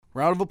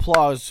Round of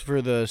applause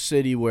for the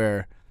city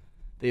where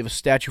they have a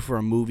statue for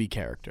a movie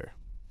character.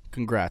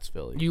 Congrats,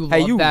 Philly. You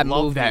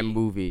love that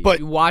movie. But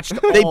you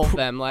watched all of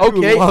them. Like,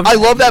 okay, I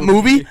love that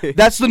movie.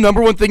 That's the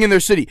number one thing in their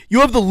city. You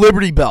have the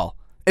Liberty Bell,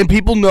 and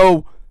people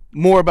know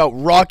more about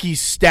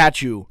Rocky's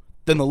statue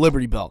than the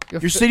Liberty Bell.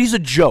 Your city's a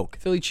joke.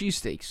 Philly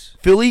cheesesteaks.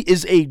 Philly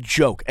is a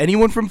joke.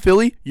 Anyone from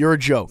Philly, you're a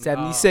joke.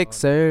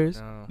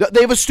 76ers. No. They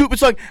have a stupid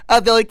song.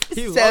 They're like,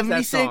 He loves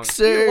that song.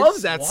 76ers. He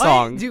loves that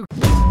song. Dude.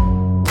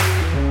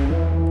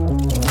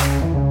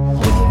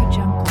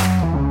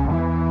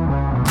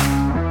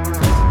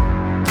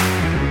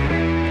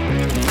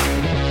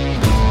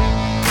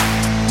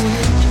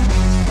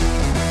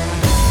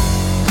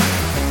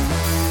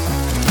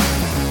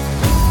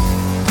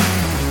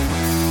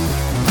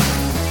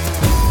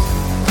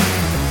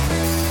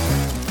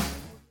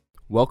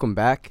 Welcome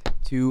back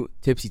to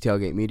Tipsy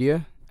Tailgate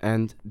Media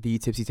and the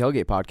Tipsy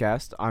Tailgate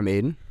podcast. I'm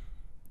Aiden.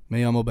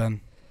 Me, I'm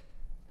Ben.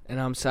 And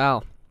I'm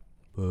Sal.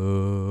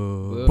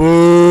 Boo.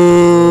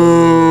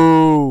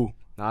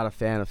 Not a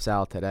fan of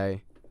Sal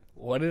today.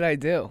 What did I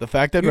do? The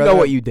fact that You know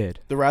what you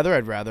did. The fact that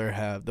I'd rather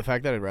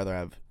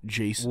have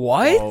Jason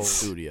What? in the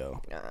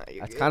studio.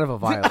 That's kind of a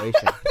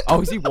violation.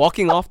 Oh, is he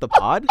walking off the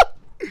pod?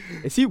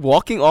 Is he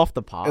walking off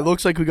the pod? It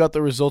looks like we got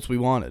the results we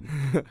wanted.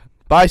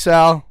 Bye,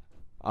 Sal.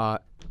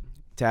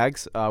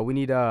 Tags. We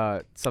need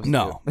substitute.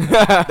 No,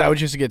 that was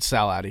just to get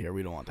Sal out of here.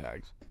 We don't want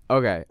tags.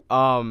 Okay.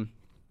 I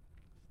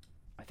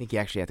think he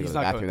actually had to go to the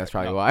bathroom. That's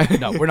probably why.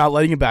 No, we're not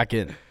letting him back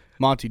in.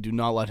 Monty, do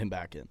not let him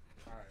back in.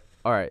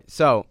 All right.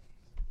 So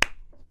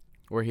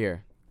we're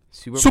here.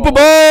 Super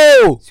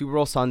Bowl! Super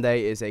Bowl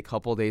Sunday is a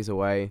couple days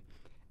away,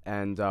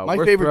 and My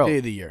we're favorite thrilled. day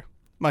of the year.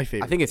 My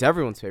favorite. I think it's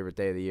everyone's favorite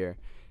day of the year.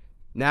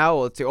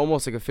 Now it's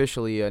almost like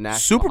officially a national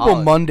Super Bowl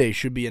holiday. Monday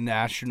should be a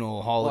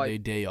national holiday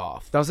day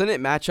off. Doesn't it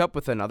match up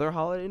with another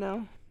holiday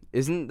now?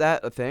 Isn't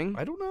that a thing?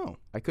 I don't know.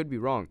 I could be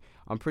wrong.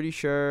 I'm pretty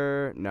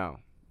sure. No,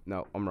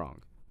 I'm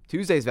wrong.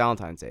 Tuesday's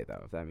Valentine's Day,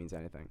 though, if that means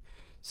anything.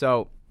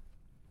 So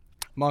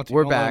Monty,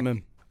 we're don't let back. him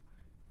in.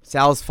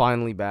 Sal's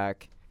finally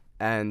back,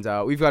 and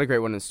we've got a great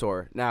one in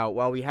store. Now,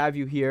 while we have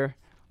you here,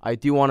 I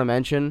do want to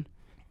mention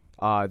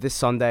this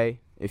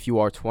Sunday, if you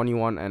are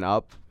 21 and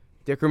up,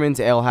 Dickerman's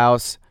Ale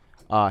House,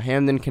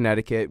 Hamden,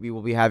 Connecticut. We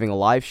will be having a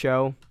live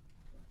show.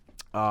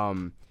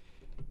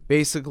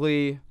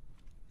 Basically,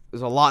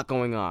 there's a lot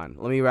going on.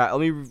 Let me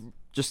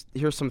just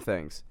here's some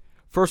things.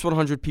 First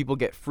 100 people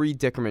get free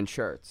Dickerman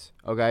shirts.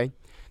 Okay,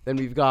 then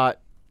we've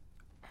got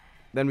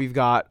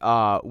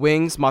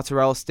wings,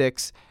 mozzarella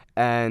sticks,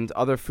 and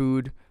other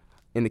food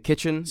in the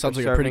kitchen. Sounds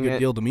They're like a pretty serving good it.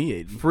 deal to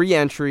me, Aiden. Free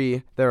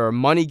entry. There are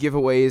money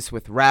giveaways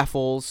with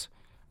raffles.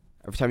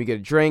 Every time you get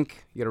a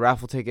drink, you get a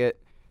raffle ticket.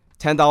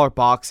 $10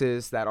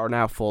 boxes that are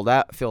now filled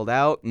out.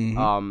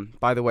 Mm-hmm.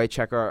 By the way,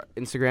 check our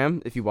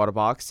Instagram if you bought a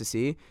box to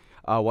see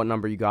what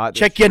number you got.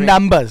 Check your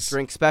numbers.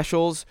 Drink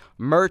specials,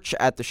 merch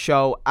at the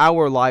show,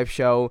 our live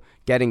show,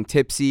 getting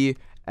tipsy,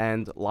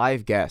 and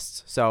live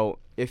guests. So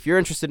if you're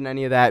interested in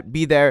any of that,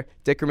 be there.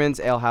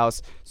 Dickerman's Ale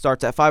House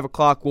starts at 5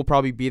 o'clock. We'll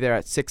probably be there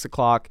at 6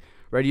 o'clock,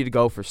 ready to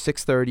go for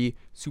 6:30,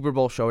 Super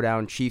Bowl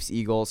showdown,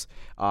 Chiefs-Eagles.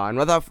 And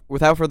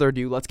without further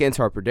ado, let's get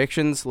into our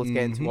predictions. Let's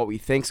get into what we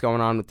think's going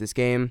on with this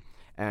game.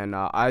 And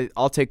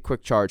I'll take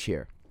quick charge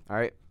here, all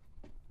right?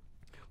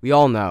 We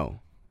all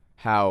know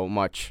how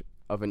much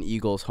of an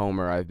Eagles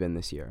homer I've been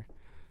this year.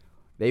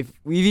 We've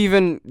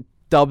even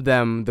dubbed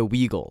them the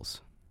Weagles,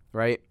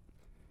 right?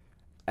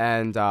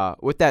 And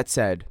with that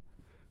said,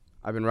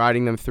 I've been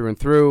riding them through and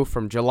through.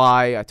 From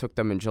July, I took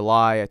them in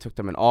July. I took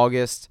them in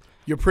August.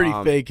 You're pretty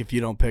fake if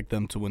you don't pick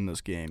them to win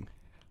this game.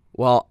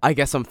 Well, I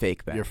guess I'm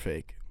fake, Ben. You're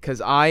fake.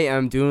 Because I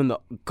am doing the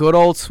good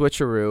old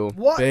switcheroo.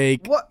 What?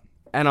 Fake. What?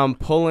 And I'm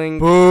pulling...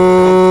 Boo!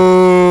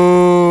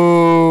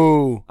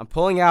 I'm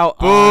pulling out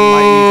on my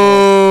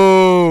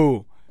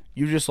Eagles. Boo!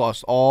 You just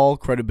lost all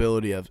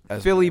credibility as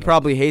Philly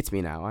probably hates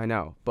me now, I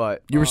know.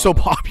 But you were so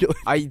popular.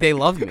 they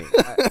loved me.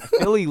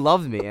 Philly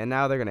loved me, and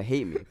now they're going to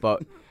hate me.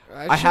 But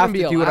I shouldn't have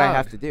be to do what I allowed.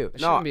 have to do. It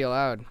shouldn't be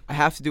allowed. I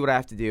have to do what I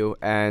have to do,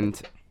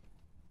 and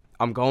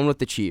I'm going with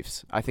the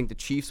Chiefs. I think the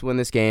Chiefs win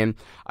this game.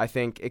 I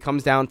think it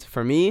comes down to,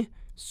 for me,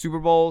 Super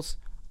Bowls,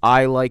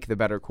 I like the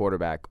better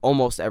quarterback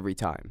almost every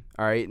time.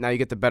 All right? Now you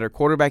get the better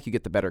quarterback, you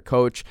get the better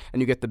coach,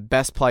 and you get the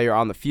best player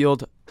on the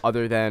field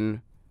other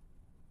than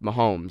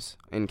Mahomes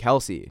and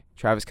Travis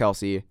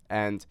Kelce.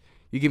 And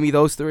you give me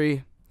those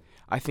three,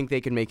 I think they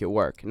can make it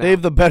work. Now, They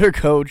have the better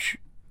coach,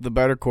 the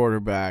better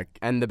quarterback,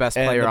 and the best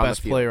and player the on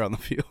best the field. player on the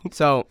field.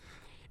 So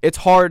it's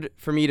hard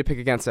for me to pick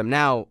against them.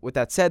 Now, with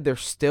that said, they're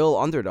still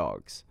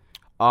underdogs.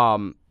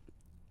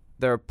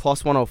 They're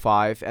plus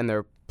 105, and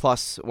they're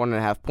plus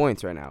 1.5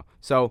 points right now.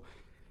 So,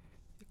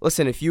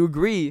 listen, if you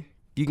agree,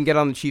 you can get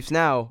on the Chiefs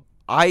now.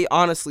 I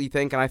honestly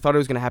think, and I thought it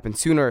was going to happen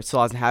sooner. It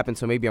still hasn't happened,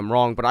 so maybe I'm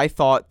wrong. But I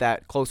thought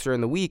that closer in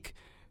the week,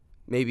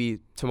 maybe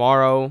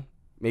tomorrow,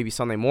 maybe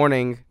Sunday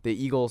morning, the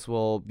Eagles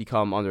will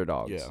become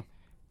underdogs. Yeah.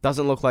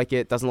 Doesn't look like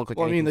it. Doesn't look like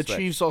Well, I mean, the anything's switched.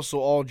 Chiefs also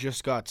all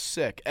just got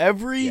sick.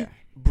 Every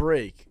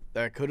break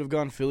that could have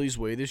gone Philly's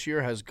way this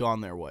year has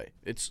gone their way.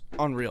 It's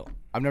unreal.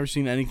 I've never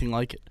seen anything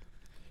like it.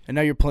 And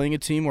now you're playing a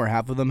team where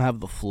half of them have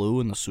the flu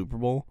in the Super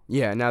Bowl.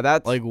 Yeah, now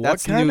that's What new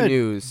kind of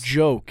news.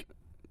 joke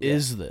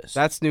is this?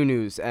 That's new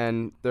news,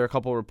 and there are a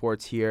couple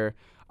reports here.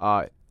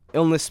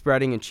 Illness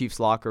spreading in Chiefs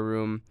locker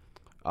room.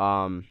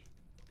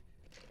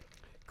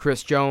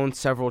 Chris Jones,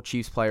 several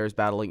Chiefs players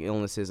battling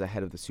illnesses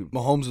ahead of the Super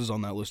Bowl. Mahomes is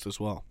on that list as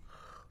well.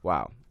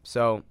 Wow.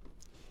 So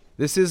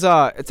this is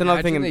it's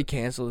another thing. Imagine they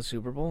cancel the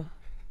Super Bowl.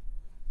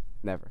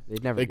 Never.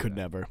 They'd never. They do could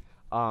that. never.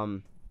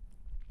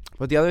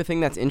 But the other thing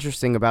that's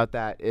interesting about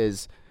that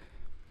is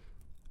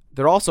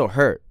they're also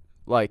hurt.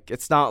 Like,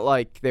 it's not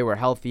like they were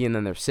healthy and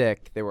then they're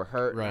sick. They were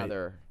hurt, now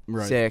they're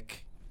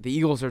sick. The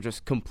Eagles are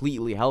just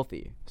completely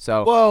healthy.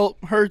 So Well,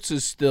 Hurts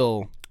is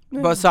still.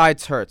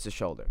 besides Hurts, his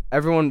shoulder.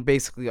 Everyone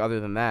basically other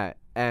than that.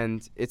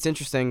 And it's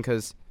interesting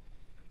because,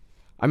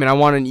 I mean, I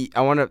want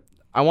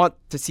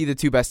to see the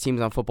two best teams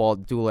on football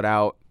duel it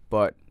out.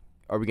 But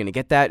are we gonna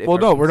get that? Well,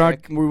 no, we're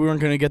not. We weren't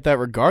going to get that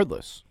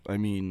regardless. I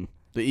mean,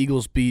 the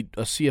Eagles beat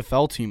a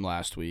CFL team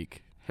last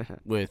week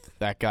with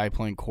that guy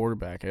playing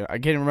quarterback. I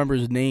can't even remember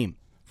his name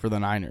for the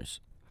Niners.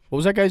 What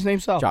was that guy's name,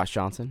 Sal? Josh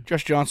Johnson.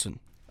 Josh Johnson.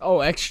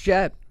 Oh,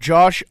 ex-Jet.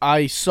 Josh,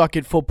 I suck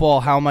at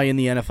football. How am I in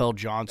the NFL,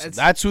 Johnson?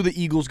 That's who the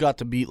Eagles got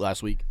to beat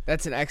last week.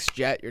 That's an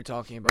ex-Jet you're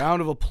talking about.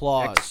 Round of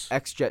applause.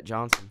 Ex-Jet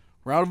Johnson.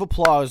 Round of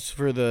applause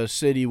for the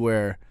city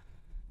where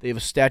they have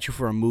a statue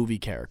for a movie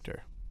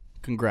character.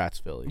 Congrats,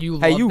 Philly. You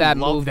Hey, love you that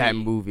love movie. that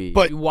movie.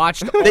 But You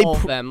watched They all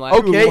pr- of them. Like,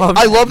 Okay, love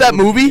I that love that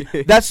movie.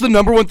 movie. That's the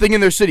number one thing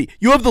in their city.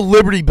 You have the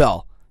Liberty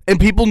Bell, and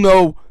people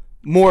know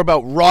more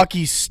about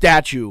Rocky's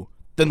statue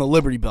than the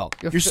Liberty Bell.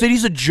 Your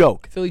city's a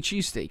joke. Philly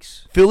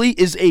cheesesteaks. Philly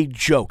is a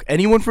joke.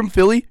 Anyone from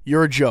Philly,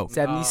 you're a joke.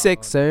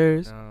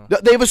 76ers.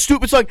 They have a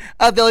stupid song.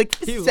 They're like,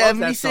 He loves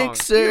that song.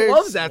 76ers. He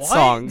loves that What?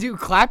 song. Dude,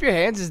 Clap Your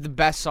Hands is the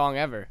best song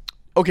ever.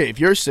 Okay, if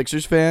you're a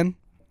Sixers fan,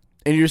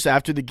 and you're just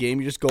after the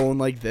game, you're just going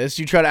like this.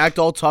 You try to act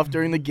all tough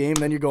during the game,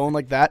 then you're going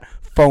like that.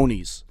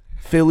 Phonies.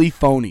 Philly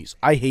phonies.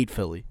 I hate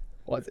Philly.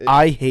 What?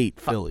 I hate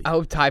Philly. I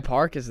hope Ty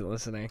Park isn't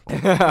listening.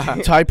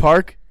 Ty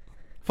Park?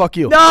 Fuck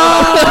you.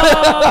 Not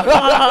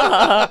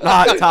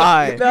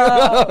Ty.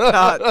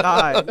 Not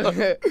Ty.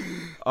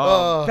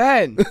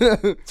 Ben,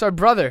 it's our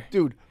brother.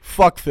 Dude,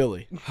 fuck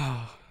Philly.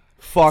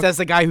 Fuck. Says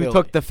the guy who Philly.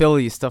 took the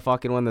Phillies to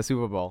fucking win the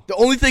Super Bowl. The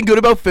only thing good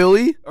about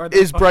Philly Or the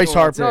is Bryce fucking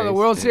World Harper. No, the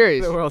World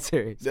Series. The World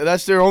Series.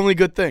 That's their only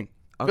good thing.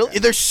 Okay. Philly,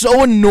 they're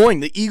so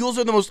annoying. The Eagles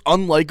are the most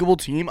unlikable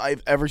team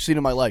I've ever seen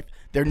in my life.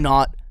 They're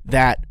not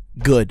that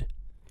good.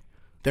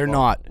 They're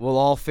not. We'll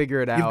all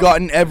figure it out. You've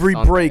gotten every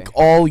Sunday. break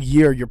all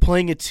year. You're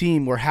playing a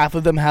team where half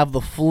of them have the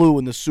flu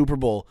in the Super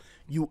Bowl.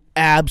 You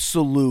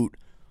absolute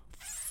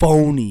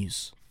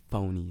phonies.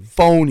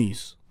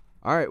 Phonies.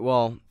 All right,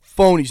 well,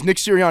 Phonies. Nick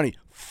Sirianni,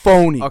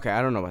 phony. okay,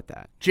 I don't know about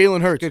that.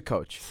 Jalen Hurts, Good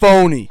coach.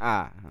 phony.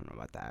 I don't know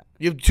about that.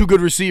 You have two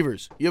good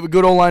receivers. You have a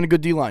good O-line, a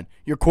good D-line.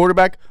 Your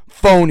quarterback,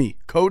 phony.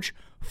 Coach,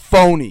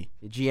 phony.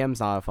 The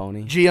GM's not a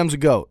phony. GM's a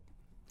goat.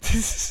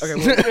 Okay.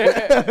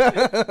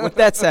 With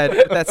that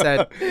said,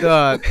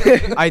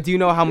 I do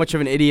know how much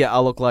of an idiot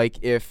I'll look like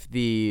if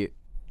the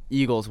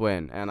Eagles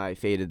win, and I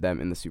faded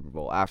them in the Super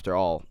Bowl after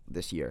all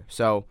this year.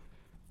 So,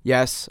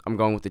 yes, I'm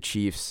going with the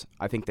Chiefs.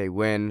 I think they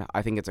win.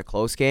 I think it's a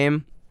close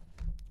game,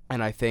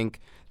 and I think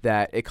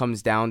that it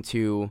comes down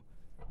to.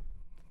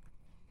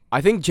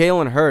 I think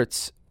Jalen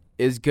Hurts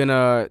is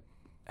gonna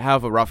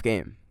have a rough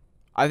game.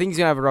 I think he's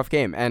going to have a rough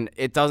game, and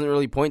it doesn't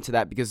really point to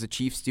that because the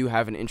Chiefs do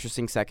have an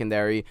interesting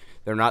secondary.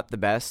 They're not the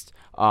best.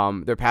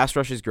 Their pass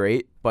rush is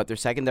great, but their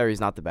secondary is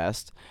not the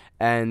best.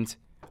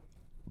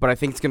 But I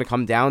think it's going to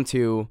come down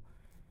to,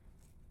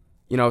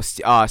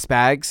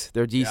 Spags,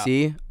 their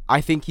DC. Yeah.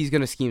 I think he's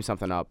going to scheme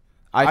something up.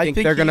 I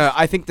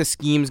think the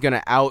scheme's going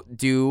to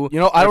outdo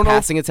their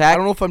passing attack. I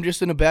don't know if I'm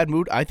just in a bad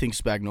mood. I think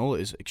Spagnuolo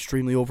is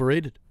extremely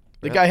overrated.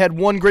 The guy had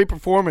one great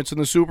performance in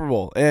the Super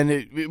Bowl, and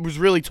it was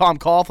really Tom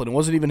Coughlin. It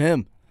wasn't even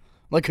him.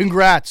 Like,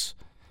 congrats.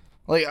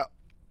 Like,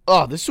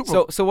 this Super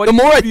Bowl. So what? The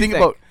more I think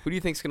about, who do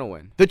you think's gonna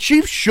win? The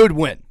Chiefs should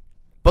win,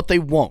 but they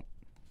won't.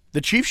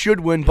 The Chiefs should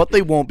win, but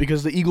they won't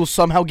because the Eagles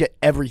somehow get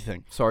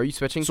everything. So are you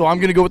switching? So I'm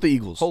gonna go with the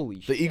Eagles. Holy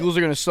shit. The Eagles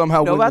are gonna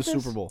somehow win the this?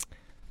 Super Bowl.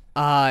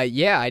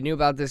 Yeah, I knew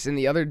about this, and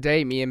the other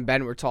day, me and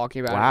Ben were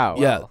talking about Wow. it.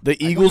 Yeah,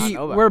 the Eagles.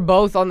 We're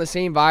both on the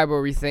same vibe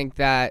where we think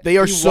that They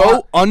are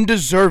so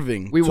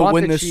undeserving to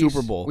win this Chiefs,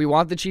 Super Bowl. We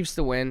want the Chiefs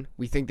to win.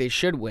 We think they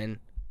should win,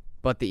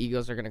 but the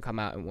Eagles are going to come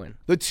out and win.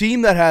 The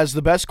team that has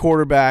the best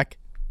quarterback,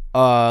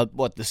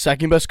 the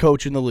second best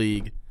coach in the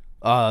league,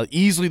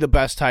 easily the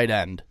best tight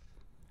end,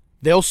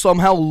 they'll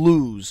somehow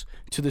lose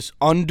to this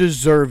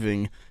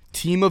undeserving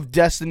team of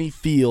destiny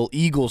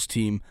Eagles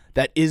team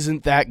that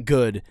isn't that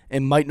good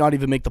and might not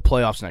even make the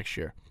playoffs next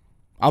year.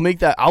 I'll make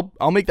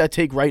that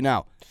take right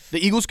now.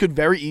 The Eagles could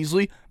very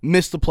easily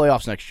miss the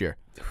playoffs next year.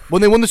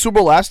 When they won the Super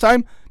Bowl last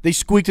time, they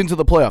squeaked into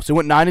the playoffs. They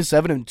went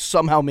 9-7 and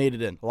somehow made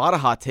it in. A lot of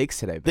hot takes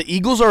today. The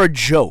Eagles are a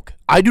joke.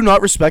 I do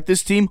not respect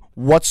this team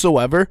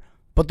whatsoever,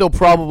 but they'll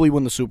probably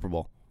win the Super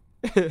Bowl.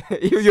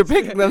 You're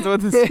picking them to win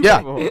the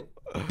Super Bowl.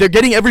 They're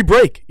getting every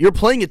break. You're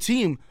playing a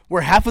team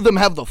where half of them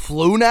have the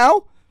flu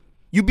now.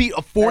 You beat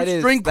a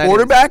fourth-string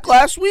quarterback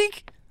last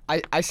week.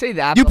 I say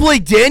that. You but play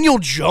Daniel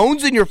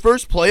Jones in your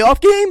first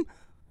playoff game?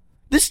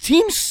 This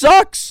team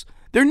sucks.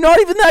 They're not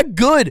even that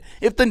good.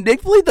 If they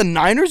played the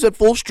Niners at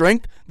full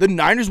strength, the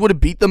Niners would have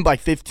beat them by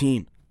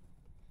 15.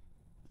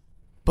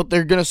 But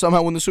they're going to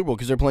somehow win the Super Bowl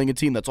because they're playing a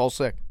team that's all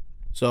sick.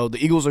 So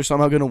the Eagles are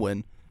somehow going to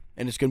win,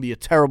 and it's going to be a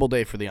terrible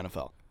day for the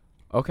NFL.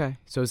 Okay,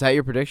 so is that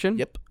your prediction?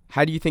 Yep.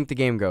 How do you think the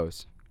game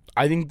goes?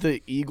 I think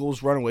the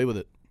Eagles run away with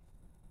it.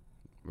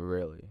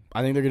 Really?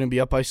 I think they're going to be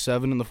up by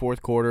 7 in the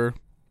fourth quarter,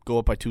 go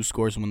up by 2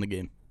 scores, and win the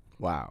game.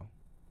 Wow.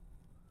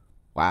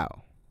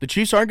 The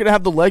Chiefs aren't going to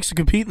have the legs to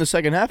compete in the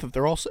second half if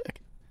they're all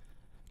sick.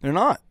 They're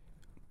not.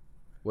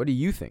 What do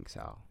you think,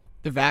 Sal?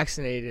 they're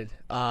vaccinated.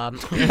 They'll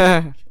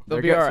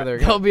They're be good, all so right. they're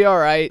good. They'll be all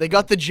right. They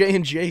got the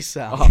J&J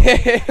Sal.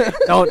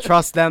 Don't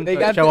trust them They to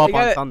got show the- up they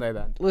on got it. Sunday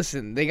then.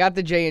 Listen, they got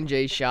the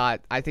J&J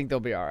shot. I think they'll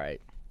be all right.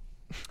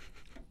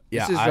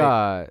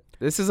 Yeah,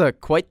 This is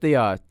quite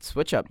the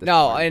switch up. This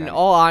No, morning, in Benny.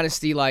 all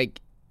honesty, like,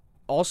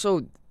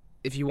 also,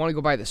 if you want to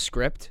go by the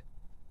script,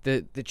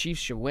 the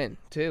Chiefs should win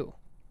too.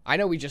 I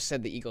know we just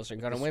said the Eagles are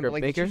gonna The win, but script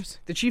like makers?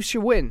 the Chiefs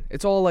should win.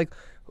 It's all like,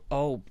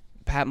 oh,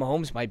 Pat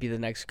Mahomes might be the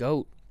next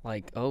GOAT.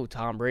 Like, oh,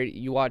 Tom Brady.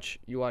 You watch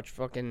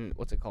fucking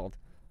what's it called?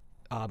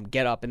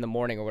 Get Up in the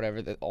Morning or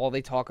whatever. All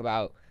they talk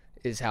about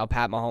is how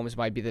Pat Mahomes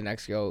might be the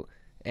next GOAT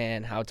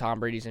and how Tom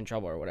Brady's in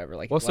trouble or whatever.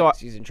 Like, Well, so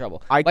he's in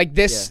trouble. I- Like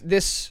this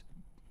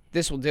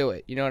will do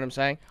it. You know what I'm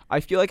saying? I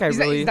feel like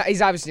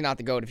He's obviously not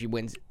the GOAT if he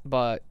wins,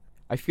 but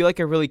I feel like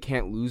I really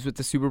can't lose with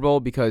the Super Bowl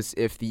because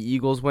if the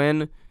Eagles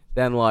win,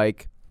 then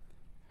like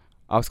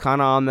I was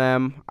kind of on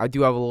them. I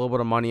do have a little bit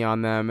of money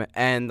on them,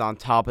 and on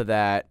top of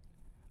that,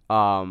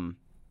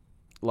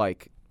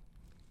 like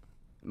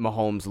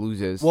Mahomes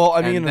loses. Well,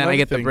 I mean, and then I another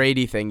get the thing-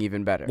 Brady thing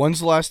even better. When's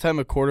the last time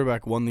a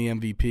quarterback won the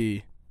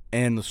MVP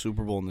and the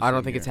Super Bowl in the I don't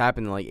same think it's year?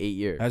 happened in like 8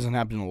 years. Hasn't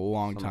happened in a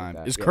long Something like time.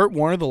 that, Is yeah. Kurt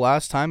Warner the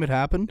last time it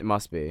happened? It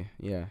must be,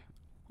 yeah.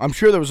 I'm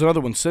sure there was another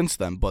one since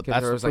then, but 'Cause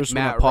that's there the was like first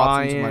one Matt that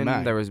pops into my Ryan.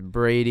 mind. There was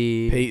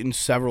Brady, Peyton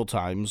several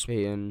times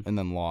Peyton. and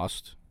then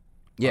lost.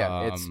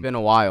 Yeah, it's Um, been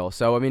a while.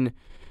 So I mean,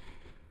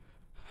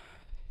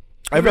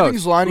 who Everything's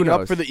knows? lining Who up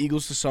knows? for the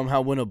Eagles to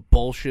somehow win a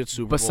bullshit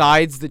Super Bowl.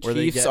 Besides, the where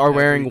they Chiefs get are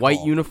wearing every white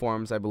call.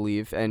 uniforms, I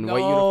believe, and No.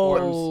 white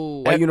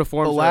uniforms. White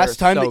uniforms. The last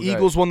time are the so good.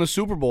 Eagles won the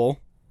Super Bowl,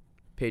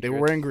 they Patriots. were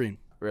wearing green.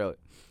 Really?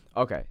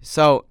 Okay,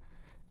 so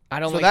I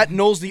don't So like that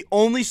knows the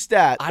only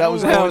stat I that don't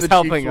was know. going was the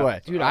helping Chiefs' us.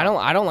 way. Dude, I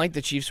don't like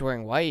the Chiefs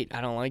wearing white. I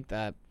don't like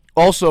that.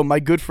 Also, my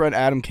good friend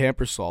Adam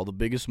Campersall, the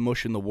biggest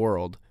mush in the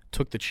world,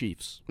 took the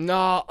Chiefs.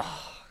 No.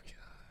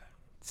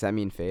 does that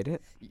mean fade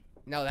it?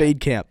 No, Fade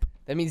camp.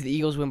 that means the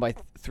Eagles win by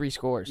 3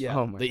 scores.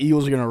 Oh my The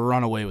Eagles are going to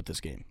run away with this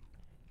game.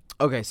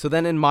 Okay, so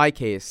then in my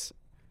case,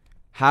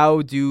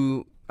 how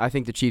do I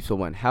think the Chiefs will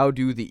win? How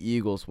do the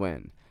Eagles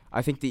win?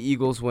 I think the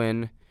Eagles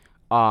win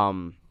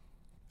on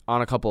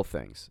a couple of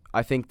things.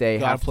 I think they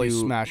Gotta have play to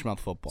smash mouth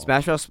football.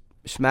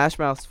 smash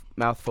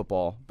mouth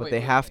football, but Wait, they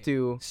wait, have wait.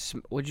 to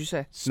What'd you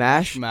say?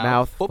 smash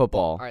mouth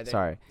football. All right,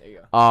 Sorry. There you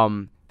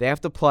go. They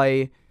have to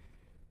play.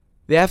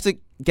 They have to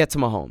get to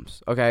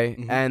Mahomes, okay,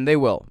 Mhm. and they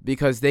will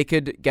because they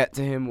could get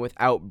to him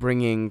without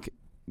bringing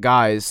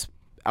guys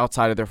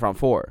outside of their front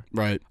four,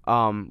 Right.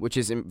 which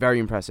is very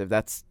impressive.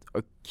 That's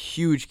a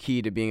huge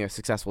key to being a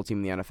successful team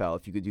in the NFL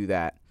if you could do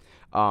that.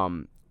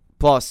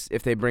 Plus,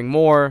 if they bring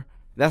more,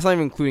 that's not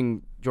even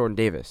including Jordan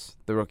Davis,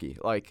 the rookie.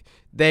 Like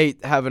they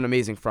have an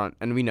amazing front,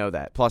 and we know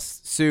that.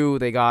 Plus, Sue,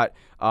 they got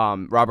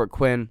Robert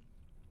Quinn.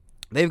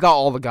 They've got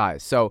all the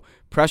guys. So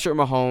pressure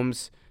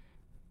Mahomes.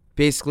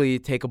 Basically,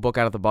 take a book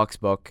out of the Bucks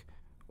book,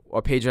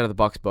 or page out of the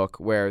Bucks book,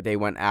 where they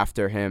went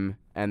after him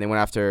and they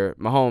went after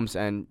Mahomes,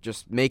 and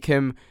just make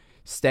him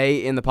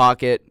stay in the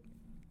pocket,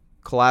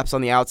 collapse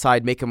on the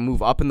outside, make him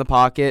move up in the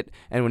pocket,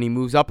 and when he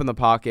moves up in the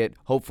pocket,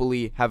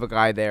 hopefully have a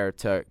guy there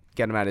to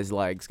get him at his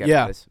legs, get him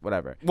Yeah. at his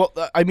whatever. Well,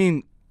 I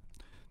mean,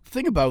 the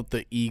thing about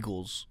the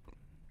Eagles,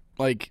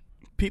 like,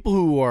 people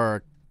who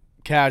are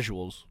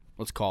casuals,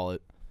 let's call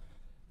it,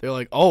 they're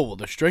like, oh, well,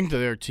 the strength of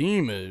their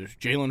team is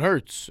Jalen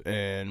Hurts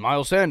and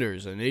Miles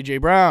Sanders and A.J.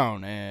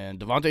 Brown and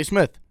Devontae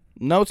Smith.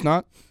 No, it's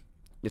not.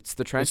 It's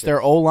the trenches. It's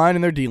their O-line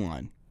and their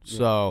D-line.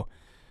 So,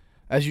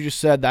 as you just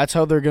said, that's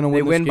how they're going to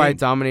win They this win by game.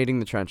 dominating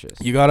the trenches.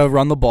 You got to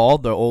run the ball.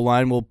 The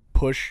O-line will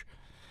push.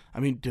 I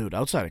mean, dude,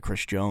 outside of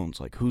Chris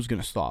Jones, like, who's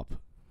going to stop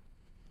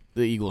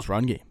the Eagles'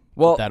 run game?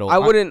 Well, with that I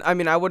O-line?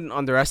 wouldn't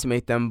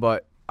underestimate them,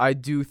 but I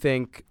do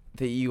think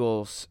the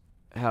Eagles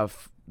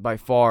have by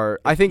far.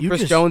 I think You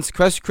Chris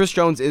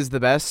Jones is the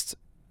best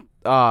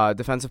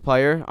defensive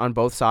player on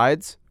both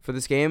sides for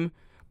this game,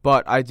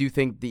 but I do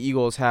think the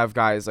Eagles have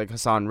guys like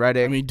Hassan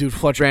Reddick, I mean, dude,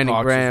 Fletcher Brandon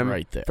Cox Graham, is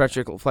right there.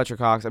 Fletcher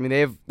Cox. I mean,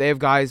 they have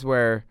guys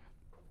where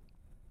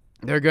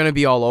they're gonna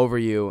be all over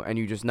you, and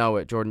you just know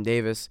it. Jordan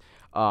Davis.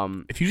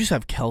 If you just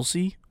have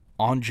Kelsey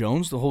on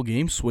Jones the whole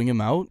game, swing him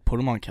out, put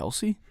him on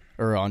Kelsey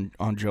or on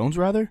Jones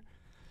rather.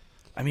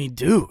 I mean,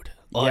 dude.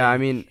 Yeah, I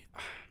mean,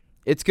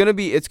 it's gonna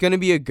be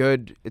a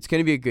good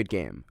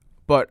game.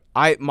 But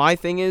my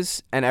thing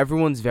is, and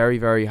everyone's very,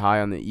 very high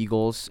on the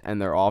Eagles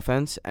and their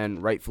offense,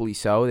 and rightfully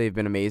so. They've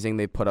been amazing.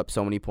 They've put up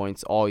so many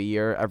points all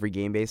year, every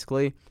game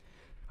basically.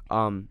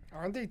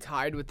 Aren't they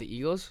tied with the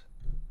Eagles?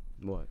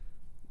 What?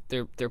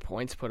 Their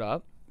points put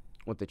up?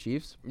 With the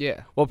Chiefs?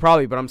 Yeah. Well,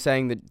 probably, but I'm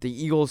saying that the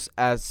Eagles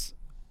as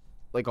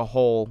like a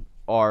whole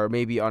are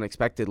maybe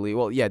unexpectedly,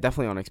 well, yeah,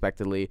 definitely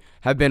unexpectedly,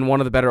 have been one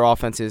of the better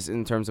offenses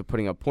in terms of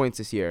putting up points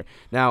this year.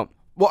 Now,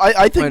 well,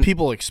 I think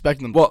people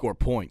expect them to score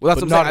points, well,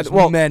 that's but what I'm not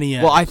saying. as many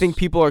as. Well, I think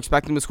people are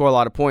expecting them to score a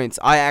lot of points.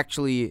 I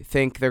actually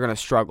think they're going to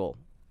struggle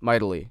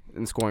mightily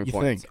in scoring You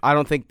points. think? I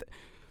don't think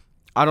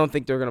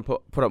they're going to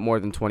put up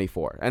more than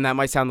 24. And that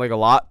might sound like a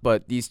lot,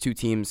 but these two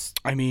teams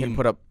can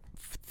put up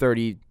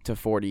 30 to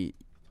 40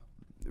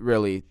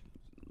 really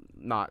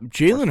not.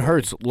 Jalen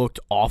Hurts looked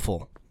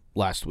awful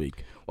last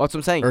week. Well, that's what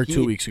I'm saying. Or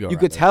 2 weeks ago. You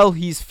could tell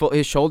his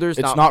shoulders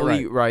It's not not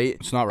fully right.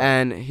 It's not right.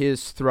 And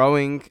his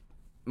throwing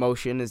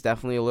motion is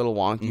definitely a little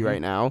wonky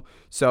right now.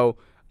 So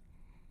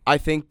I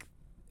think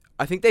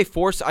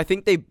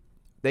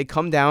they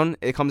come down.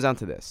 It comes down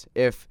to this.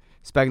 If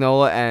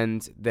Spagnuolo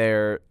and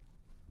their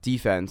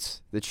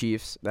defense, the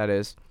Chiefs, that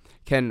is,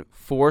 can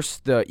force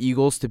the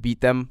Eagles to beat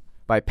them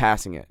by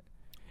passing it.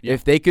 Yeah.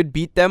 If they could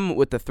beat them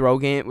with the throw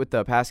game, with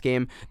the pass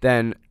game,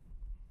 then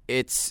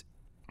it's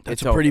a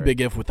pretty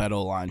big if with that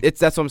O-line.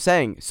 That's what I'm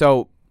saying.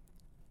 So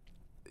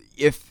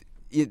if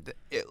you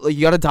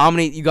got to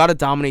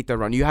dominate the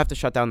run. You have to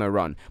shut down their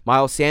run.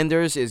 Miles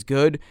Sanders is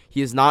good.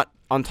 He is not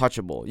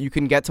untouchable. You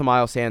can get to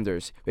Miles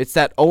Sanders. It's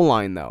that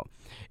O-line though.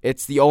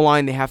 It's the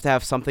O-line. They have to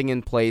have something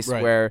in place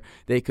where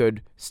they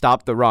could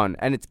stop the run,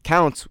 and it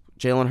counts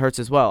Jalen Hurts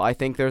as well. I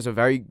think there's a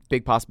very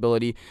big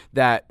possibility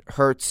that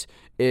Hurts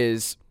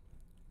goes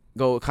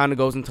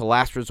into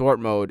last resort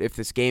mode if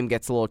this game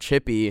gets a little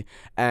chippy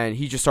and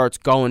he just starts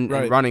going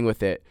and running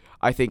with it.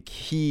 I think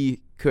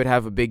he could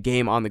have a big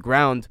game on the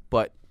ground,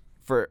 but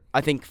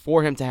I think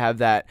for him to have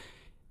that,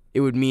 it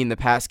would mean the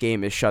pass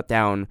game is shut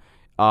down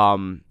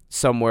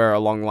somewhere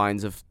along the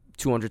lines of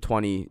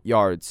 220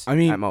 yards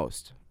at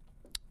most.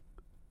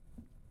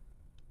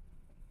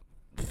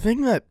 The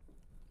thing that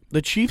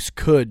the Chiefs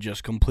could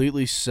just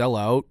completely sell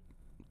out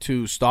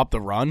to stop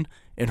the run,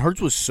 and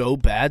Hurts was so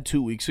bad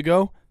 2 weeks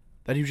ago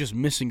that he was just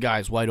missing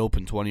guys wide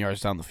open 20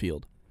 yards down the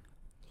field.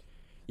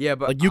 Yeah,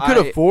 but you could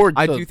afford.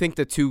 I do think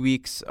the 2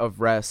 weeks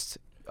of rest.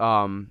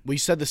 We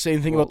said the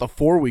same thing about the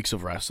 4 weeks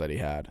of rest that he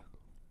had,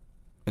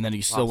 and then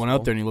he still went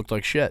out there and he looked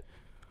like shit.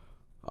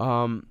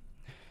 I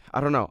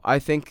don't know.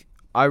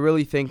 I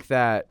really think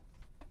that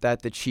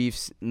the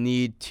Chiefs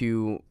need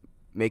to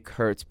make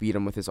Hurts beat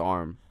him with his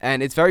arm,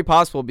 and it's very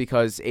possible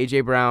because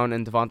A.J. Brown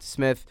and Devonta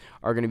Smith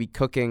are going to be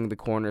cooking the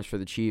corners for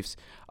the Chiefs,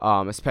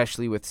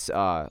 especially with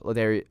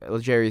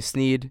L'Jarius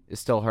Sneed is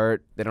still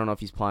hurt. They don't know if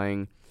he's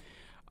playing.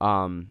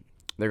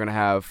 They're going to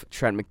have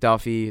Trent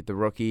McDuffie, the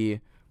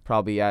rookie,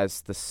 probably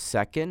as the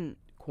second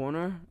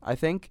corner. I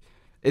think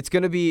it's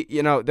going to be,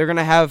 they're going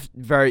to have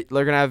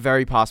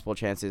very possible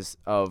chances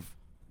of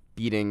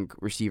beating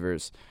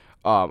receivers,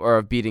 or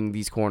of beating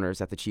these corners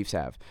that the Chiefs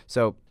have.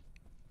 So,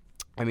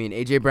 I mean,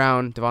 A.J.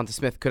 Brown, Devonta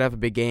Smith could have a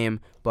big game,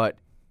 but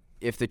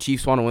if the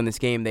Chiefs want to win this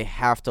game, they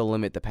have to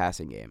limit the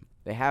passing game.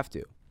 They have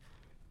to.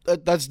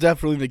 That's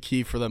definitely the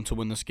key for them to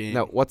win this game.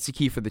 Now, what's the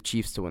key for the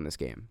Chiefs to win this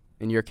game?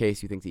 In your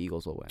case, you think the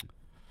Eagles will win.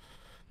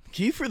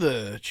 Key for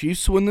the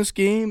Chiefs to win this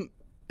game,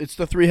 it's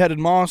the three-headed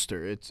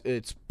monster.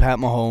 It's Pat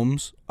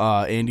Mahomes,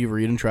 Andy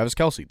Reid, and Travis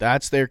Kelce.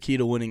 That's their key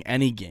to winning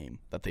any game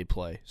that they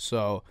play.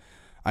 So,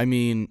 I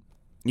mean,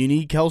 you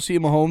need Kelce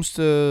and Mahomes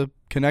to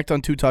connect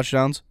on 2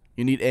 touchdowns.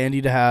 You need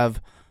Andy to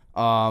have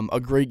a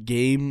great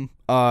game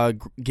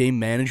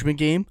management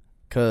game,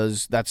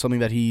 because that's something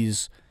that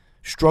he's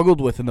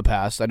struggled with in the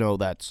past. I know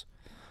that's,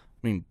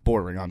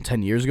 bordering on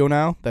 10 years ago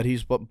now that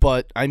he's,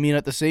 but I mean,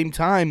 at the same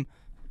time,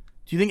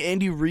 do you think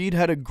Andy Reid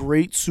had a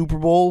great Super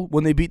Bowl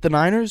when they beat the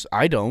Niners?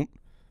 I don't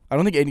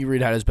think Andy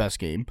Reid had his best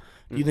game.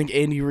 Do you think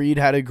Andy Reid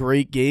had a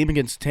great game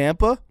against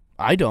Tampa?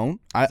 I don't.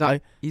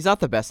 He's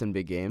not the best in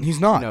big games. He's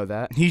not. You know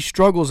that. He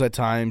struggles at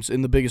times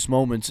in the biggest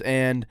moments,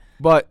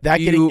 but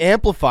getting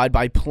amplified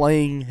by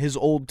playing his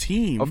old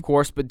team. Of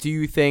course, but do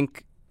you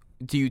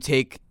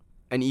take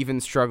an even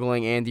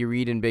struggling Andy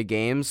Reid in big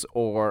games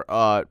or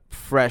a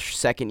fresh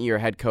second-year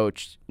head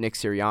coach Nick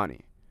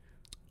Sirianni?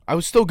 I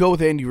would still go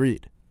with Andy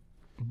Reid,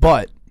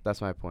 but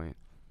that's my point.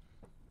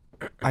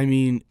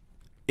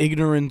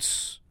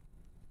 Ignorance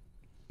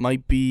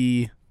might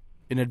be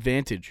an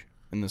advantage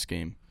in this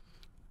game.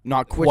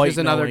 Not quite. Which is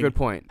another good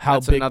point. How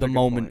big the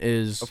moment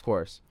is, of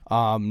course.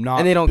 And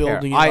they don't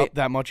building care. It up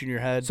that much in your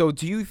head. So,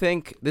 do you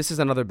think this is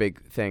another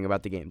big thing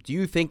about the game? Do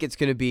you think it's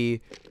going to be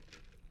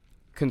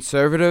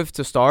conservative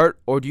to start,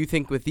 or do you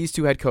think with these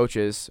two head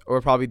coaches, or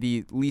probably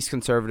the least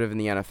conservative in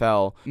the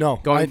NFL,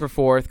 going for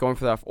fourth, going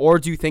for that, or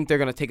do you think they're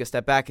going to take a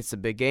step back? It's a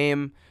big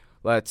game.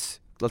 Let's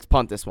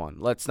punt this one.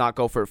 Let's not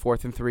go for it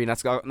 4th and 3.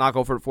 Let's not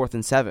go for it 4th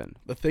and 7.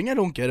 The thing I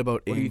don't get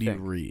about Andy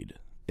Reid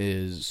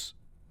is,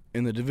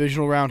 in the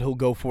divisional round, he'll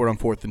go for it on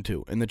 4th and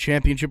 2. In the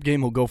championship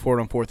game, he'll go for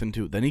it on 4th and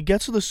 2. Then he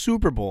gets to the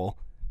Super Bowl,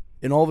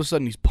 and all of a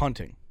sudden he's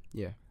punting.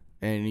 Yeah.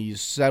 And he's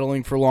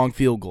settling for long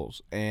field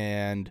goals.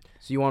 And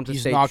so you want him to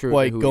he's stay not true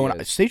quite to who going. he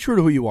is. Stay true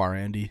to who you are,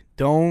 Andy.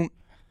 Don't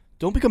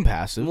Don't become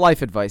passive.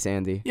 Life advice,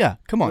 Andy. Yeah,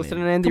 come on, Listen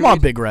Andy. to Andy Come on,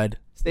 Reid. Big Red.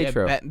 Stay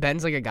true.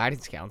 Ben's like a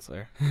guidance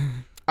counselor.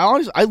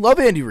 I love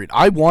Andy Reid.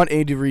 I want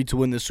Andy Reid to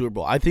win this Super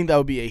Bowl. I think that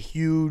would be a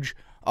huge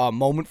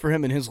moment for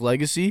him in his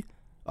legacy.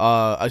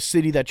 A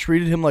city that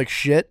treated him like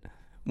shit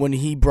when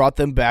he brought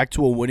them back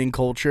to a winning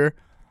culture.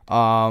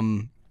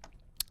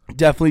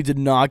 Definitely did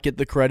not get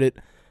the credit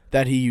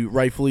that he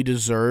rightfully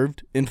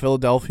deserved in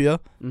Philadelphia.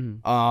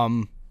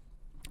 Mm-hmm.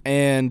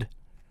 And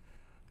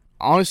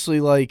honestly,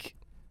 like,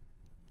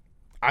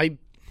 I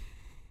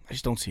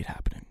just don't see it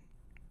happening.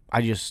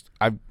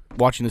 I'm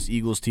watching this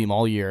Eagles team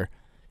all year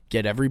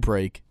get every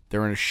break.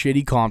 They're in a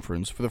shitty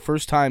conference for the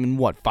first time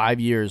in 5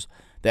 years.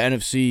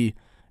 The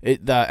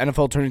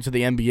NFL turned into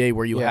the NBA,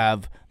 where you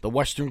have the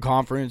Western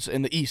Conference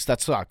and the East.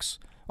 That sucks.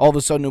 All of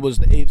a sudden, it was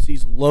the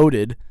AFC's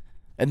loaded,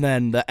 and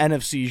then the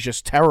NFC is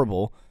just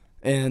terrible,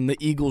 and the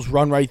Eagles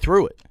run right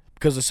through it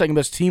because the second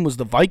best team was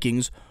the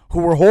Vikings,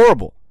 who were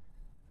horrible.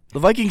 The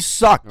Vikings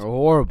sucked. They're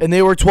horrible. And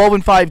they were a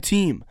 12-5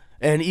 team.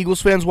 And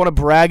Eagles fans want to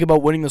brag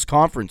about winning this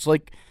conference.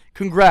 Like,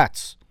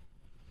 congrats.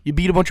 You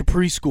beat a bunch of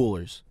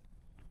preschoolers.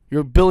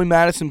 You're Billy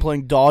Madison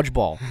playing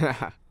dodgeball.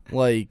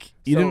 Like,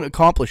 you didn't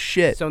accomplish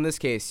shit. So in this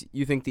case,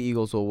 you think the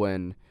Eagles will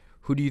win.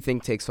 Who do you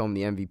think takes home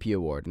the MVP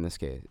award in this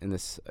case, in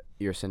this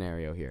your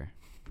scenario here?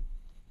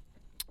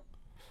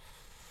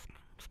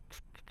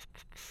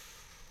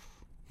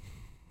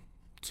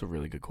 It's a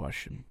really good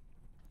question.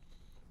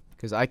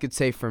 Because I could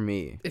say for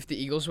me, If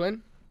the Eagles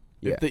win,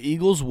 yeah. If the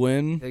Eagles I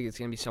win, think it's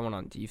gonna be someone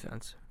on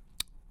defense.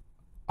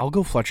 I'll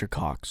go Fletcher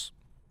Cox.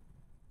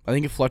 I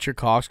think if Fletcher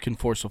Cox can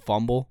force a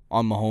fumble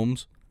on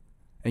Mahomes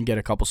and get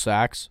a couple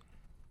sacks,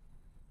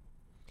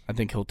 I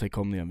think he'll take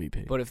home the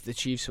MVP. But if the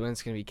Chiefs win,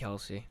 it's gonna be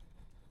Kelsey.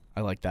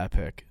 I like that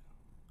pick.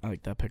 I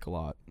like that pick a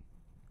lot.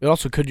 It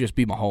also could just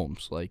be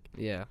Mahomes. Like,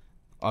 Yeah.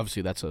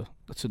 obviously that's an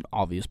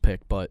obvious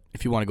pick, but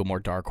if you want to go more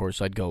dark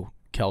horse, I'd go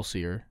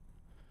Kelsey or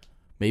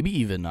maybe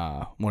even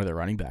one of their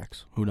running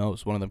backs. Who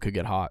knows? One of them could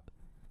get hot.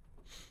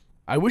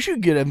 I wish you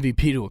could get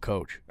MVP to a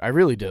coach. I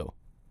really do.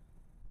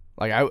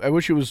 Like, I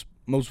wish it was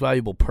most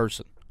valuable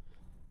person.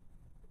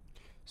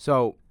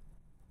 So,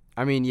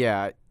 I mean,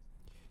 yeah.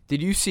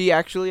 Did you see?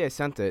 Actually, I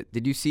sent it.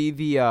 Did you see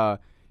the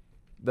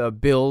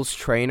Bills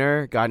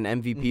trainer got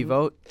an MVP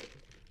vote?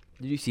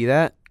 Did you see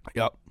that?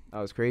 Yep. That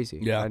was crazy.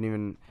 Yeah. I didn't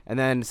even. And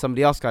then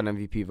somebody else got an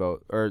MVP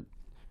vote or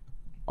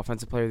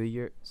offensive player of the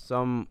year.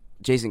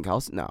 Jason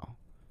Kelsey. No.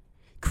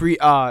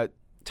 Tyler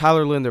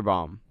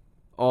Linderbaum,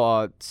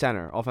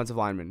 center, offensive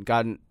lineman,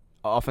 got an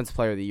offensive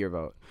player of the year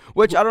vote.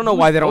 Which I don't know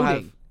why they don't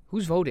have.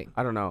 Who's voting?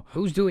 I don't know.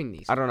 Who's doing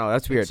these? I don't know.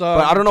 That's weird. It's,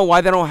 but I don't know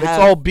why they don't have.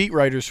 It's all beat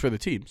writers for the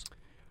teams.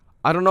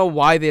 I don't know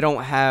why they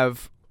don't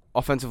have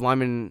offensive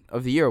lineman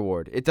of the year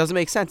award. It doesn't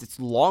make sense. It's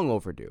long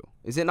overdue.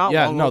 Is it not?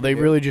 Yeah, long no, overdue?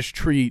 they really just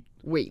treat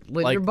Wait,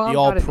 like Linderbaum the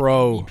got an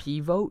All-Pro.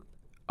 MVP vote?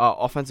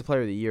 Offensive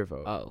player of the year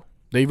vote. Oh.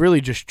 They really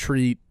just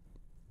treat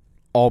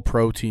all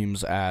pro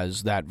teams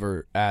as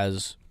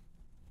as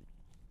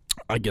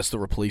I guess the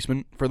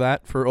replacement for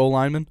that for O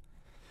lineman.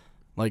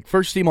 Like,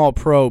 first team all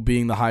pro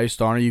being the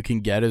highest honor you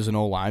can get as an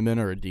O lineman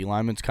or a D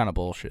lineman, it's kind of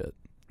bullshit.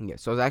 Yeah.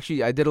 So I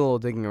did a little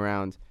digging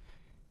around.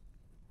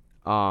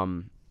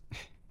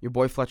 Your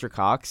boy Fletcher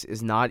Cox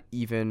is not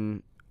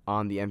even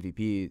on the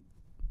MVP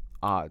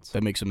odds.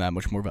 That makes him that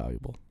much more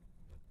valuable.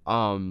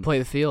 Play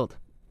the field.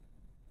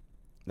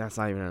 That's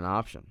not even an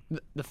option.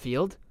 The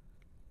field?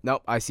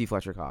 Nope, I see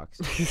Fletcher Cox.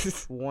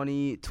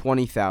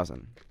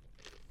 20,000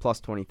 plus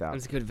 20,000.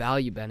 That's good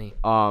value, Benny.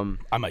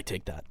 I might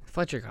take that.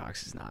 Fletcher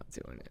Cox is not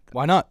doing it.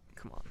 Why not?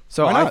 Come on.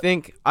 So Why I not?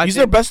 think He's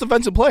their best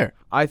defensive player.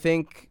 I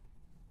think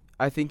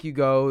you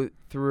go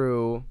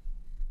through.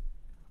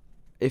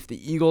 If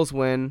the Eagles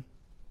win,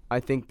 I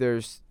think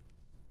there's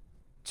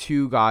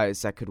two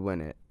guys that could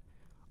win it.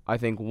 I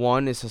think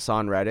one is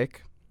Hassan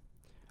Reddick.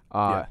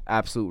 Yeah.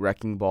 Absolute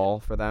wrecking ball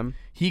for them.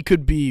 He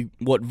could be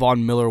what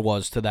Von Miller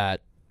was to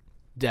that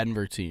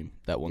Denver team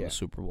that won Yeah. the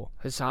Super Bowl.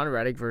 Hassan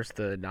Reddick versus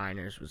the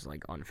Niners was,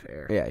 like,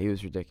 unfair. Yeah, he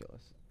was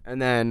ridiculous.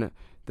 And then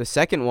the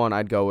second one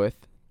I'd go with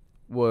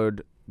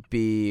would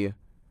be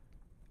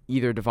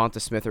either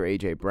Devonta Smith or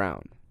A.J.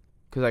 Brown,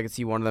 because I could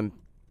see one of them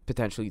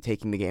potentially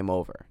taking the game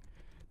over.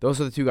 Those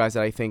are the two guys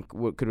that I think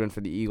could win for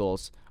the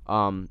Eagles.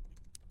 Gardner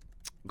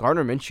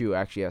Minshew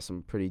actually has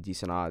some pretty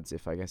decent odds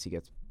if I guess he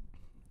gets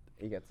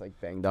like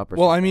banged up or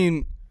something. Well, I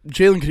mean,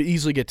 Jalen could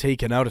easily get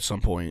taken out at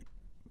some point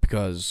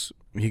because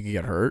he could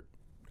get hurt,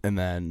 and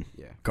then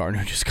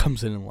Gardner just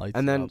comes in and lights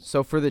And it then, up.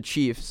 so for the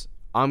Chiefs,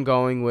 I'm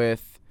going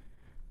with,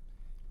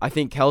 I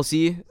think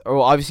Kelsey, or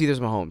well, obviously there's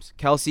Mahomes.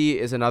 Kelsey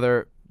is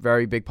another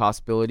very big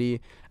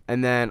possibility.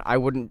 And then I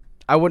wouldn't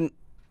count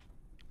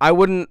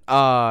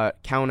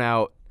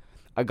out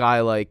a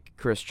guy like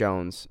Chris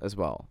Jones as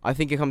well. I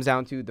think it comes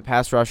down to the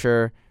pass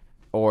rusher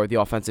or the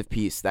offensive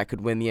piece that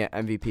could win the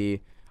MVP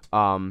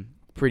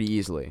pretty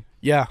easily.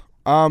 Yeah.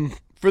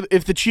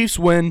 If the Chiefs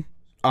win,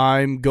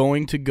 I'm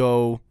going to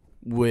go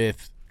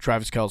with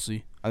Travis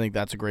Kelce. I think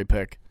that's a great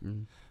pick.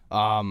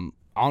 Mm-hmm.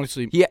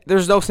 honestly,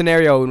 There's no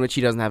scenario in which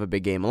he doesn't have a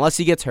big game. Unless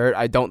he gets hurt,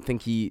 I don't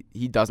think he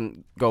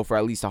doesn't go for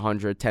at least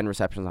 10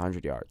 receptions,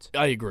 100 yards.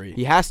 I agree.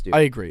 He has to.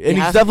 I agree. And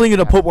he's definitely going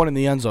to put one in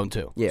the end zone,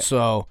 too. Yeah.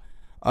 So,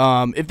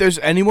 if there's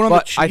anyone on the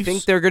Chiefs... I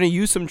think they're going to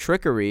use some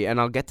trickery, and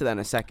I'll get to that in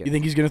a second. You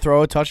think he's going to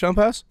throw a touchdown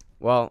pass?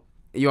 Well,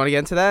 you want to get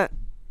into that?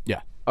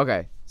 Yeah.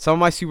 Okay. Some of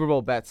my Super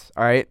Bowl bets,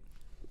 all right?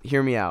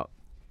 Hear me out.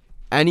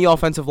 Any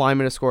offensive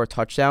lineman to score a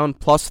touchdown,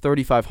 plus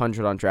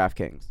 3,500 on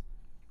DraftKings.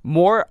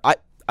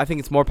 I think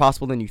it's more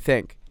possible than you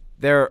think.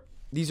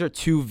 These are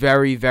two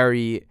very,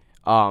 very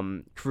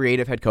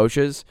creative head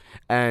coaches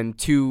and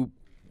two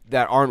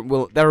that are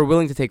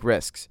willing to take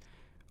risks.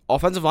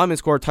 Offensive linemen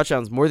score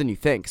touchdowns more than you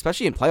think,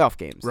 especially in playoff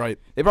games. Right.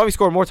 They probably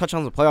score more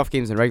touchdowns in playoff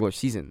games than regular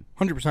season.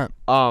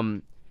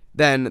 100%.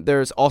 Then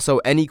there's also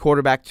any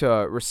quarterback to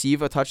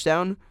receive a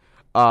touchdown,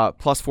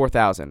 plus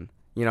 4,000.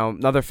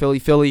 Another Philly,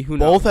 who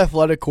knows? Both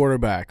athletic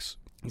quarterbacks.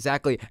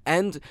 Exactly.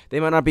 And they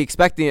might not be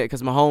expecting it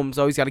because Mahomes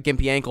always got a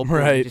gimpy ankle.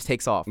 Right. He just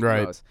takes off. Who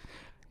Right. knows?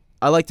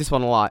 I like this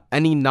one a lot.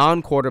 Any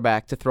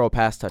non-quarterback to throw a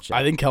pass touchdown.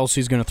 I think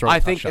Kelsey's going to throw a I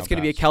touchdown think it's going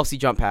to be a Kelsey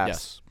jump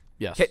pass.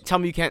 Yes. Tell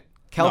me you can't.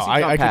 Kelsey no,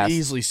 jump I pass. could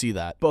easily see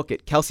that. Book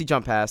it. Kelsey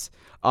jump pass.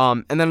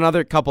 And then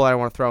another couple I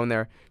want to throw in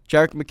there.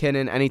 Jerick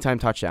McKinnon, anytime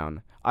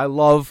touchdown. I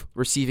love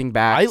receiving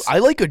backs. I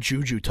like a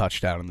Juju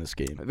touchdown in this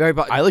game.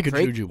 I like a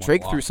Juju one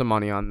Drake a lot. threw some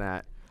money on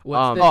that.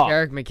 What's the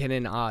Jerick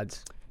McKinnon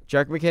odds?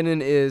 Jerick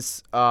McKinnon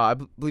is, I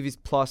believe he's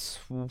plus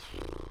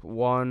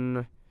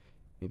 1.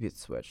 Maybe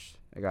it's switched.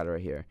 I got it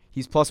right here.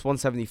 He's plus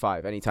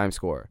 175 anytime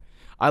scorer.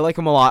 I like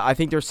him a lot. I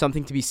think there's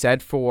something to be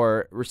said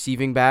for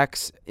receiving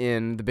backs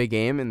in the big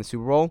game in the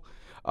Super Bowl.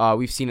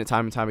 We've seen it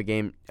time and time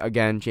again.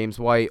 James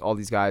White, all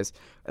these guys.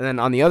 And then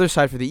on the other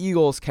side for the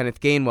Eagles, Kenneth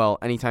Gainwell,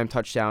 anytime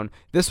touchdown.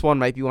 This one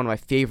might be one of my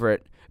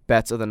favorite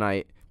bets of the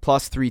night.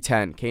 Plus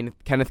 310.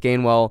 Kenneth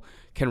Gainwell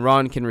can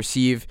run, can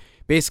receive.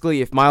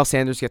 Basically, if Miles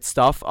Sanders gets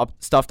stuffed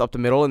up the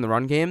middle in the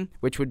run game,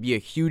 which would be a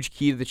huge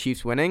key to the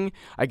Chiefs winning,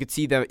 I could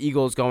see the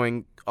Eagles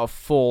going a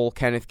full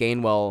Kenneth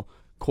Gainwell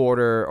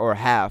quarter or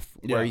half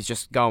where he's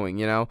just going,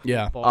 Yeah.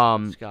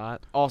 Boston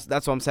Scott. Also,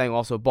 that's what I'm saying.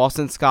 Also,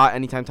 Boston Scott,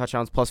 anytime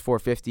touchdowns, plus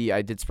 450.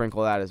 I did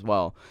sprinkle that as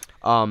well.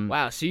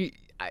 Wow. So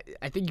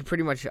I think you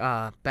pretty much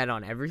bet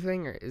on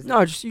everything, or is No,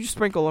 you just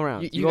sprinkle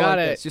around. You go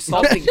gotta- like this. Just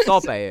salt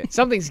bay it.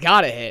 something's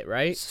got to hit,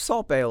 right?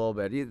 Salt bay a little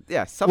bit.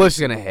 Something's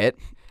Listen, gonna hit.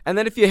 And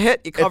then if you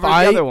hit, you cover the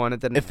I- other one. It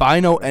didn't. If I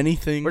know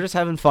anything, We're just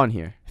having fun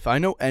here. if I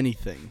know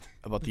anything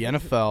about the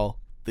NFL,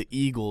 the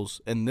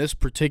Eagles, and this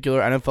particular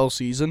NFL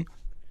season,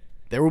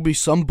 there will be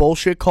some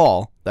bullshit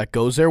call that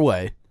goes their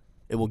way.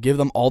 It will give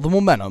them all the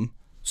momentum.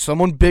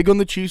 Someone big on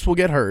the Chiefs will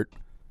get hurt,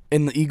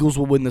 and the Eagles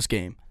will win this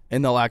game,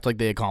 and they'll act like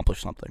they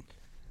accomplished something.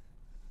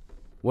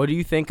 What do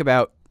you think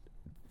about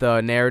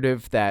the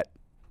narrative that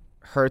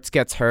Hurts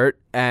gets hurt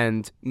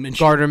and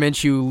Gardner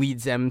Minshew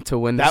leads them to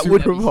win the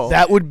Super Bowl?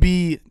 That would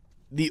be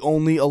the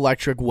only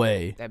electric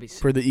way That'd be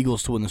sick. for the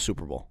Eagles to win the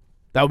Super Bowl.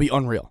 That would be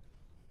unreal.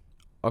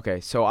 Okay,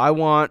 so I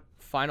want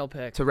Final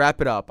pick. to wrap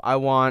it up. I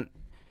want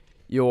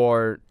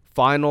your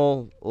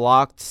final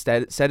locked,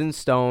 set in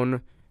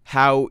stone,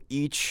 how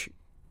each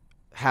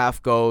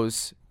half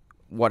goes.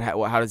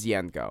 How does the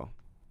end go?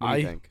 What do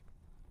you think?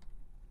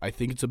 I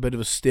think it's a bit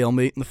of a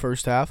stalemate in the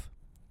first half.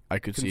 I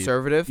could see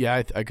Conservative?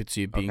 Yeah, I could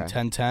see it being Okay.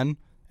 10-10,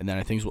 and then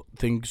I think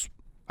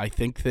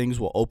things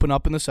will open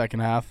up in the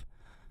second half,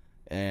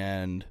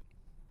 and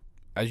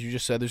as you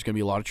just said, there's going to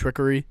be a lot of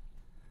trickery,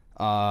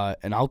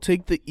 and I'll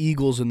take the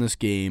Eagles in this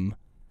game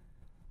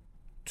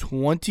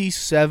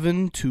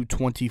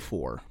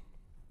 27-24.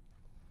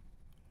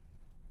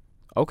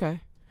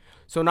 Okay.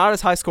 So not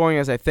as high scoring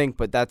as I think,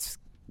 but that's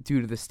due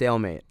to the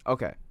stalemate.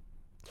 Okay.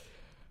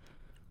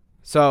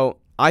 So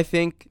I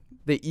think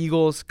the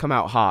Eagles come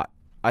out hot.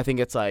 I think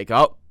it's like,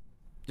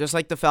 just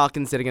like the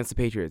Falcons did against the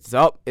Patriots.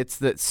 It's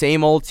the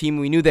same old team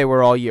we knew they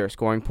were all year,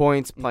 scoring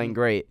points, playing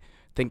great. I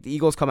think the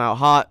Eagles come out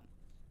hot.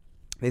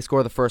 They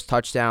score the first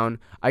touchdown.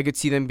 I could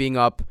see them being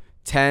up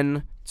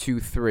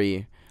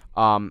 10-3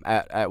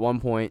 at one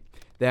point.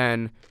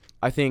 Then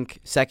I think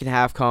second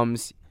half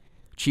comes,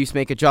 Chiefs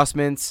make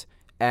adjustments,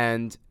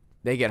 and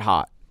they get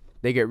hot.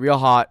 They get real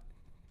hot.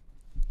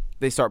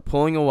 They start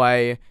pulling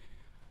away.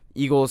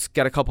 Eagles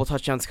get a couple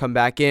touchdowns, come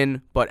back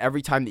in, but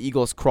every time the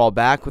Eagles crawl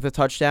back with a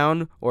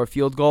touchdown or a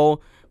field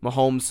goal,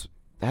 Mahomes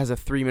has a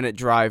 3-minute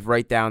drive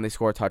right down. They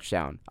score a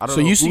touchdown. I don't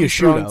So know you who see a he's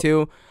throwing shootout.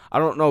 to. I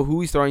don't know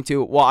who he's throwing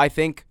to. Well, I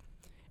think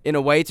in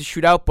a way it's a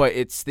shootout, but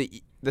it's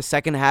the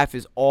second half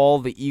is all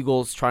the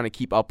Eagles trying to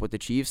keep up with the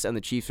Chiefs, and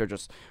the Chiefs are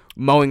just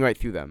mowing right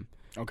through them.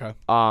 Okay.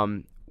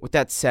 With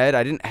that said,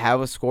 I didn't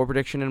have a score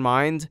prediction in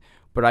mind,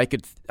 but I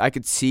could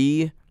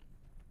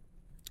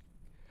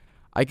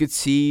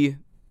see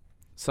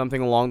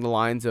something along the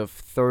lines of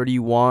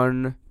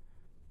 31-24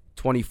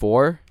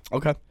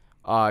 Okay.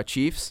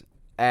 Chiefs,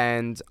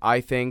 and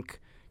I think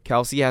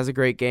Kelsey has a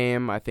great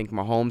game. I think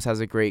Mahomes has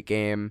a great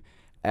game,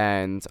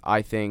 and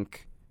I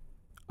think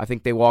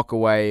they walk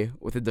away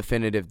with a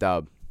definitive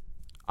dub.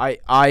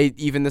 I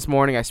even this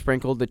morning I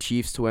sprinkled the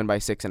Chiefs to win by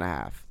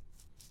 6.5.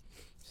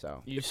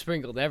 So You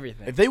sprinkled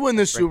everything. If they win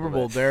this Super Sprinkled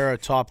Bowl, it. they're a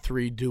top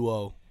 3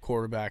 duo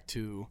quarterback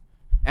to.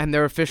 and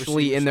they're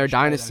officially in their Receivers, tight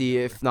end, dynasty,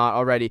 whatever. if not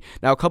already.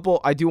 Now,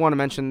 I do want to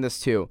mention this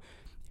too.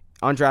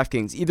 On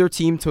DraftKings, either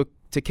team took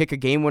to kick a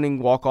game-winning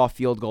walk-off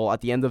field goal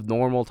at the end of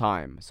normal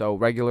time, so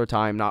regular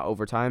time, not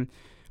overtime,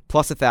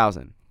 plus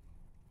 1,000.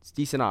 It's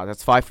decent odds.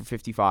 That's 5 for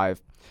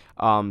 55.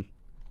 And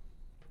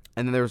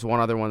then there's one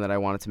other one that I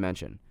wanted to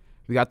mention.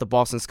 We got the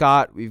Boston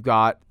Scott. We've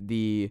got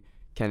the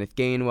Kenneth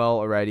Gainwell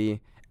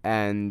already,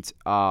 and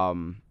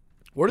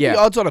What are Yeah. the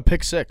odds on a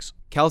pick six?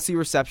 Kelsey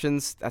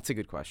receptions. That's a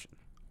good question.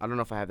 I don't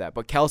know if I have that,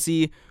 but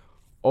Kelsey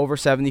over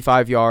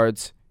 75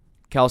 yards.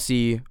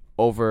 Kelsey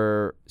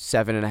over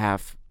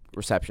 7.5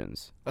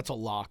 receptions. That's a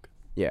lock.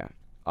 Yeah.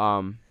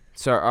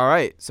 So all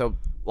right. So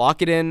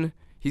lock it in.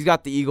 He's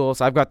got the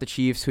Eagles. I've got the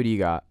Chiefs. Who do you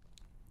got?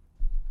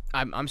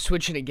 I'm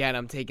switching again.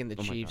 I'm taking the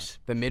Oh my Chiefs.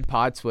 The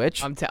mid-pod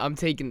switch. I'm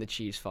taking the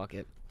Chiefs. Fuck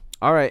it.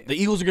 All right. The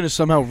Eagles are going to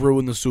somehow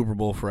ruin the Super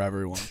Bowl for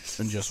everyone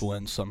and just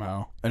win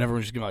somehow. And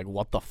everyone's just going to be like,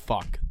 what the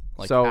fuck?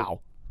 Like, So, how?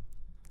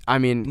 I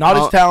mean, Not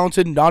as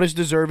talented, not as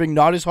deserving,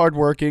 not as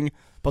hardworking,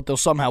 but they'll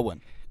somehow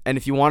win. and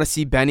if you want to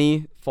see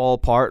Benny fall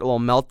apart, a little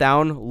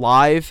meltdown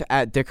live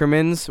at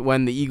Dickerman's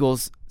when the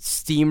Eagles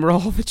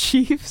steamroll the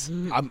Chiefs,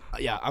 I'm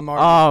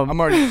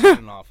already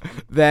turning off.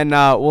 then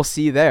we'll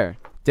see you there.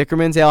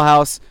 Dickerman's Ale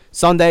House,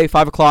 Sunday,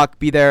 5 o'clock.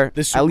 Be there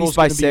This at Super least Bowl's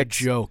by going to be a 6.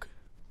 joke.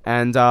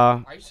 And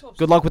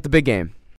good luck with the big game.